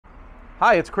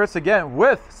Hi, it's Chris again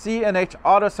with C&H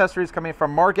Auto Accessories coming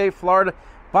from Margate, Florida.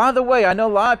 By the way, I know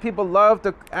a lot of people love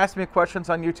to ask me questions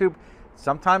on YouTube.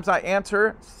 Sometimes I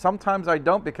answer, sometimes I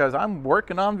don't because I'm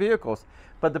working on vehicles.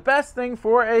 But the best thing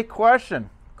for a question,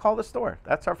 call the store.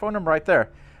 That's our phone number right there.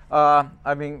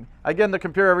 I mean, I get in the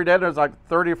computer every day, there's like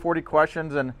 30 or 40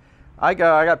 questions, and I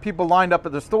got people lined up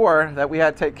at the store that we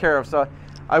had to take care of. So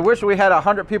I wish we had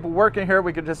 100 people working here.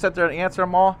 We could just sit there and answer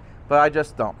them all, but I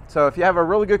just don't. So if you have a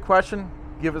really good question,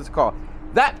 give us a call.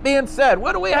 That being said,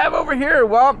 what do we have over here?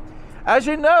 Well, as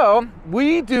you know,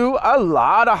 we do a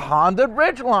lot of Honda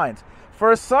Ridgelines.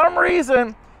 For some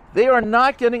reason, they are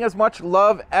not getting as much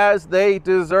love as they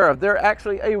deserve. They're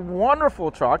actually a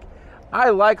wonderful truck. I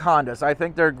like Hondas. I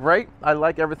think they're great. I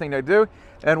like everything they do.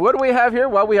 And what do we have here?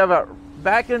 Well, we have a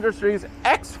Bak Industries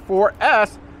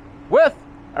X4S with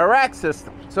a rack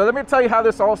system. So let me tell you how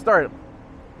this all started.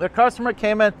 The customer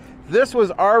came in. This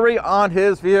was already on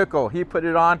his vehicle. He put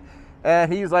it on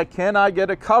and he's like, can I get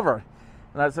a cover?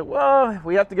 And I said, well,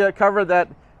 we have to get a cover that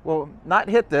will not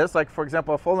hit this. Like, for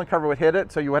example, a folding cover would hit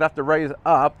it, so you would have to raise it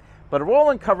up. But a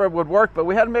rolling cover would work, but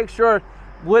we had to make sure,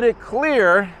 would it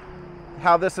clear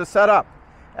how this is set up?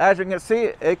 As you can see,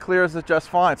 it clears it just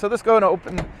fine. So let's go and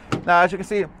open. Now, as you can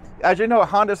see, as you know,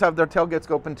 Hondas have their tailgates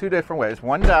open two different ways.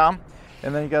 One down,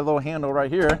 and then you got a little handle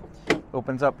right here,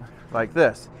 opens up like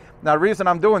this. Now, the reason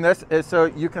I'm doing this is so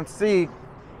you can see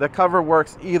the cover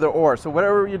works either or. So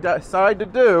whatever you decide to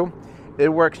do, it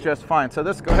works just fine. So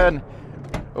let's go ahead and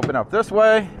open up this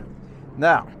way.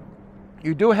 Now,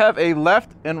 you do have a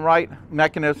left and right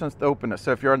mechanisms to open it.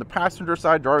 So if you're on the passenger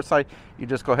side, driver's side, you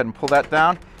just go ahead and pull that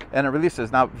down and it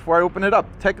releases. Now, before I open it up,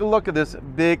 take a look at this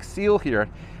big seal here.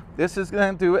 This is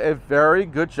going to do a very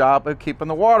good job of keeping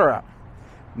the water out.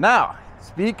 Now,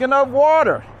 speaking of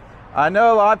water, I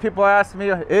know a lot of people ask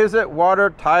me, is it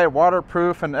watertight,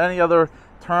 waterproof, and any other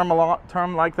term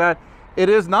like that? It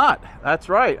is not. That's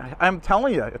right. I'm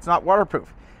telling you, it's not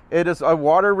waterproof. It is a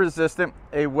water resistant,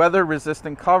 a weather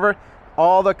resistant cover.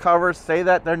 All the covers say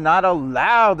that. They're not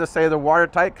allowed to say they're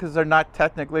watertight because they're not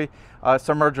technically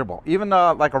submergible. Even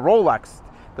like a Rolex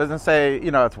doesn't say,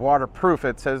 you know, it's waterproof.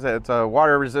 It says it's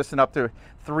water resistant up to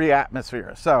 3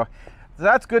 atmospheres. So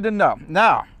that's good to know.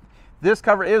 Now, this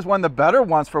cover is one of the better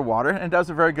ones for water and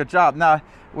does a very good job. Now,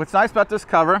 what's nice about this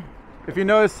cover, if you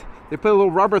notice, they put a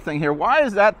little rubber thing here. Why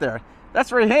is that there?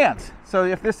 That's for your hands. So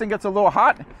if this thing gets a little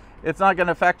hot, it's not going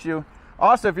to affect you.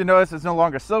 Also, if you notice, it's no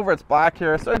longer silver, it's black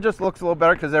here. So it just looks a little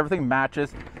better because everything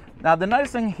matches. Now, the nice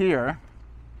thing here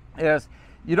is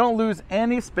you don't lose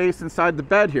any space inside the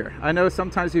bed here. I know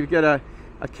sometimes if you get a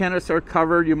canister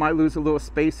cover, you might lose a little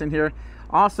space in here.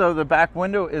 Also, the back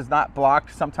window is not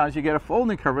blocked. Sometimes you get a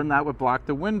folding cover and that would block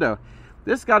the window.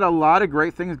 This got a lot of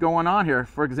great things going on here.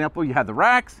 For example, you have the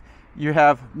racks. You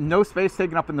have no space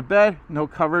taken up in the bed, no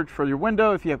coverage for your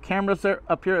window. If you have cameras there,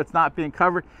 up here, it's not being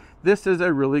covered. This is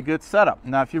a really good setup.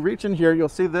 Now, if you reach in here, you'll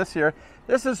see this here.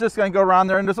 This is just going to go around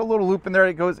there, and there's a little loop in there.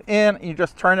 It goes in, and you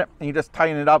just turn it, and you just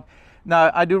tighten it up.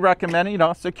 Now, I do recommend, you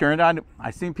know, securing it.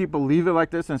 I've seen people leave it like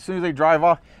this, and as soon as they drive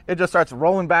off, it just starts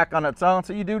rolling back on its own.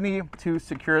 So you do need to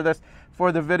secure this.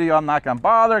 For the video, I'm not going to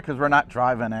bother because we're not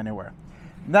driving anywhere.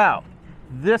 Now,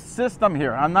 this system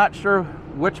here, I'm not sure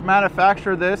which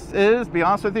manufacturer this is, to be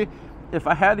honest with you. If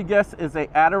I had to guess, it's a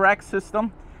Adirac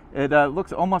system. It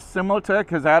looks almost similar to it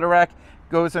because Adirac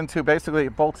goes into, basically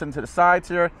it bolts into the sides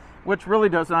here, which really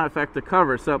does not affect the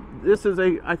cover. So this is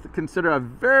I consider a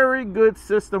very good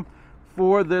system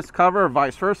for this cover, or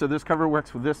vice versa. This cover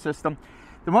works with this system.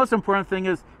 The most important thing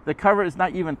is the cover is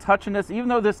not even touching this. Even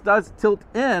though this does tilt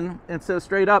in instead of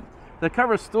straight up, the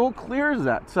cover still clears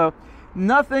that. So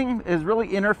nothing is really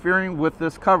interfering with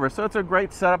this cover. So it's a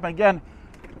great setup. And again,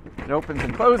 it opens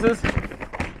and closes.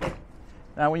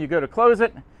 Now when you go to close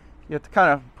it, you have to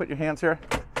kind of put your hands here.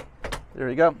 There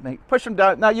you go. Now you push them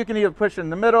down. Now you can either push in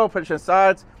the middle, push in the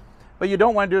sides. What you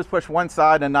don't want to do is push one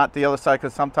side and not the other side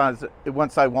because sometimes one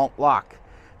side won't lock.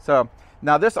 So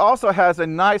now this also has a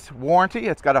nice warranty.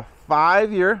 It's got a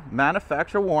 5-year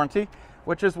manufacturer warranty,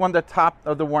 which is one of the top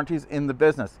of the warranties in the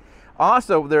business.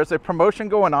 Also, there's a promotion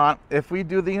going on. If we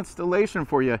do the installation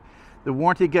for you, the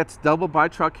warranty gets doubled by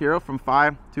Truck Hero from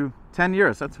 5 to 10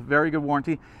 years. That's a very good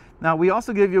warranty. Now, we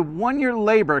also give you 1-year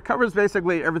labor. It covers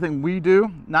basically everything we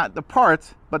do, not the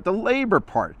parts, but the labor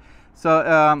part.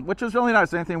 So, which is really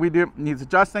nice. Anything we do needs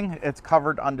adjusting, it's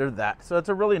covered under that. So it's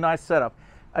a really nice setup.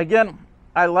 Again,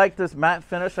 I like this matte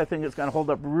finish. I think it's going to hold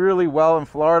up really well in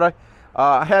Florida.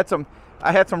 I had some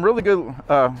really good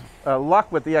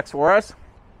luck with the X4S.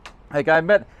 Like I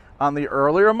admit, on the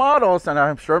earlier models, and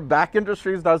I'm sure Bak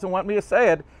Industries doesn't want me to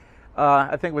say it,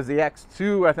 I think it was the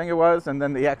X2, I think it was, and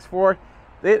then the X4.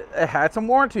 it had some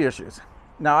warranty issues.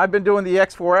 Now, I've been doing the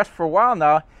X4S for a while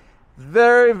now.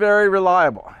 Very, very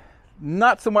reliable.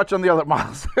 Not so much on the other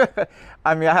models.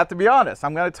 I mean, I have to be honest.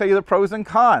 I'm going to tell you the pros and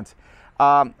cons.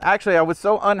 Actually, I was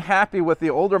so unhappy with the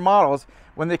older models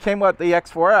when they came with the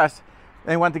X4S.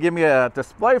 They wanted to give me a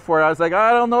display for it. I was like,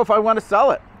 I don't know if I want to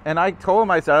sell it. And I told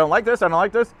them, I said, I don't like this, I don't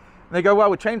like this. And they go, well,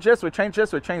 we changed this, we changed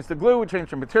this, we changed the glue, we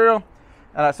changed the material.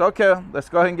 And I said, okay, let's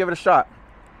go ahead and give it a shot.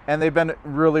 And they've been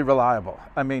really reliable.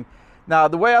 I mean, now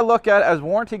the way I look at it as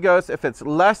warranty goes, if it's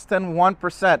less than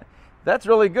 1%, that's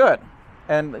really good.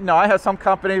 And you know, I have some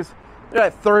companies, they're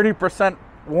at 30%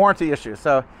 warranty issues.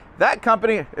 So that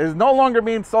company is no longer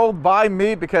being sold by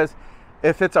me, because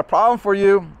if it's a problem for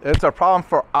you, it's a problem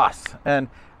for us. And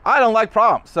I don't like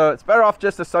problems. So it's better off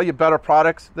just to sell you better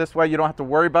products. This way you don't have to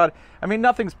worry about it. I mean,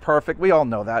 nothing's perfect. We all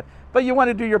know that. But you want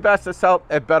to do your best to sell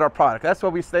a better product. That's why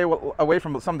we stay away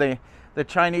from some of the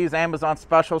Chinese Amazon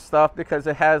special stuff, because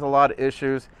it has a lot of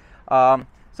issues. So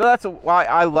that's why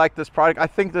I like this product. I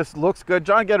think this looks good.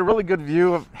 John, get a really good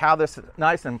view of how this is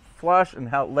nice and flush and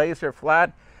how it lays here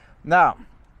flat. Now,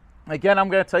 again, I'm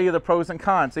going to tell you the pros and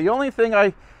cons. The only thing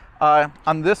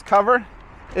on this cover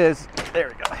is, there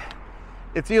we go.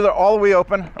 It's either all the way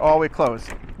open or all the way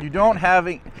closed. You don't have,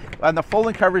 on the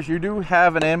folding covers, you do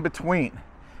have an in-between.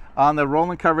 On the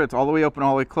rolling cover, it's all the way open,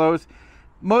 all the way closed.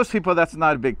 Most people, that's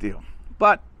not a big deal.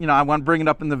 But, you know, I want to bring it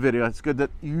up in the video. It's good that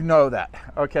you know that,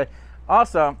 okay?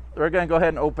 Also, we're going to go ahead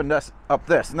and open this up.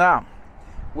 Now,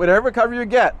 whatever cover you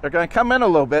get, they're going to come in a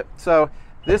little bit. So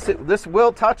this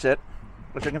will touch it,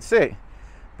 which you can see.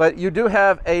 But you do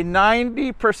have a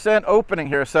 90% opening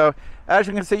here. So as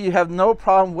you can see, you have no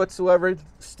problem whatsoever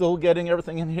still getting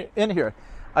everything in here.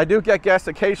 I do get guests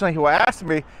occasionally who ask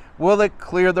me, will it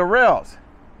clear the rails?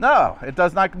 No, it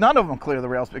does not. None of them clear the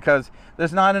rails, because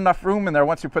there's not enough room in there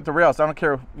once you put the rails. I don't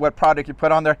care what product you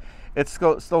put on there, it's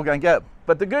still going to get.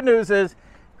 But the good news is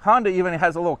Honda even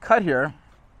has a little cut here,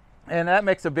 and that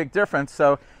makes a big difference.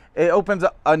 So it opens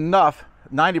up enough,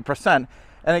 90%.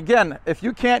 And again, if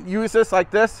you can't use this like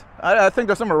this, I think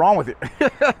there's something wrong with you.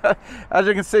 As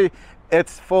you can see,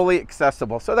 it's fully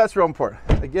accessible. So that's real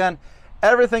important. Again,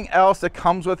 everything else that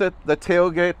comes with it, the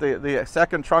tailgate, the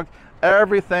second trunk,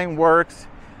 everything works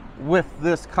with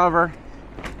this cover.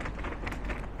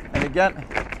 And again,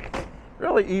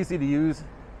 really easy to use.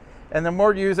 And the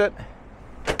more you use it,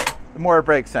 the more it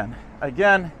breaks in.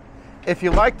 Again, if you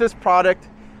like this product,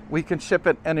 we can ship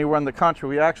it anywhere in the country.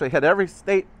 We actually hit every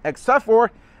state except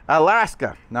for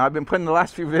Alaska. Now, I've been putting the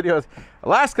last few videos,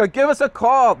 Alaska, give us a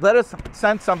call. Let us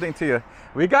send something to you.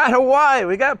 We got Hawaii,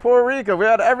 we got Puerto Rico, we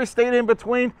got every state in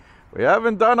between. We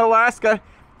haven't done Alaska.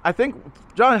 I think,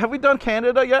 John, have we done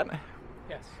Canada yet?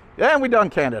 Yes. Yeah, and we done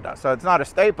Canada. So it's not a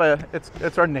state, but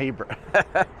it's our neighbor.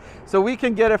 So we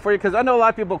can get it for you, because I know a lot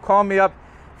of people call me up.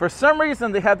 For some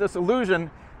reason, they have this illusion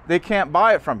they can't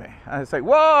buy it from me. And I say,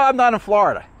 well, I'm not in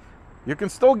Florida. You can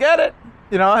still get it,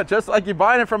 you know, just like you're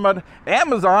buying it from an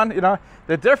Amazon. You know,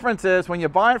 the difference is when you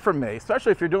buy it from me,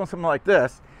 especially if you're doing something like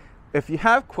this, if you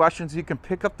have questions, you can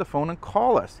pick up the phone and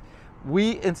call us.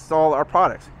 We install our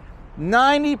products.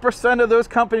 90% of those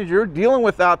companies you're dealing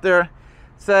with out there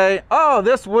say, oh,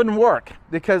 this wouldn't work,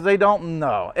 because they don't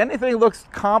know. Anything looks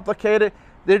complicated,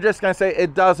 they're just going to say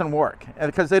it doesn't work.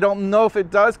 And because they don't know if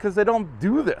it does, because they don't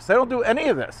do this. They don't do any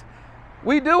of this.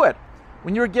 We do it.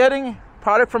 When you're getting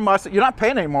product from us, you're not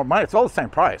paying any more money. It's all the same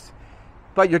price,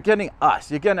 but you're getting us,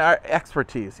 you're getting our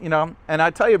expertise, you know. And I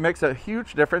tell you, it makes a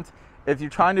huge difference if you're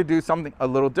trying to do something a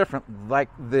little different like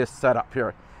this setup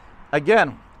here.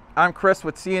 Again, I'm Chris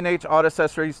with C&H Auto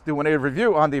Accessories, doing a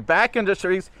review on the Bak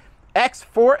Industries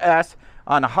X4S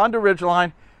on a Honda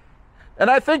Ridgeline. And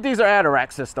I think these are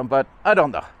Atarax system, but I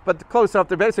don't know. But close up,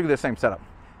 they're basically the same setup.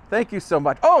 Thank you so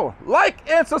much. Oh, like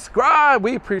and subscribe.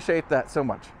 We appreciate that so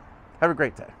much. Have a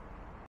great day.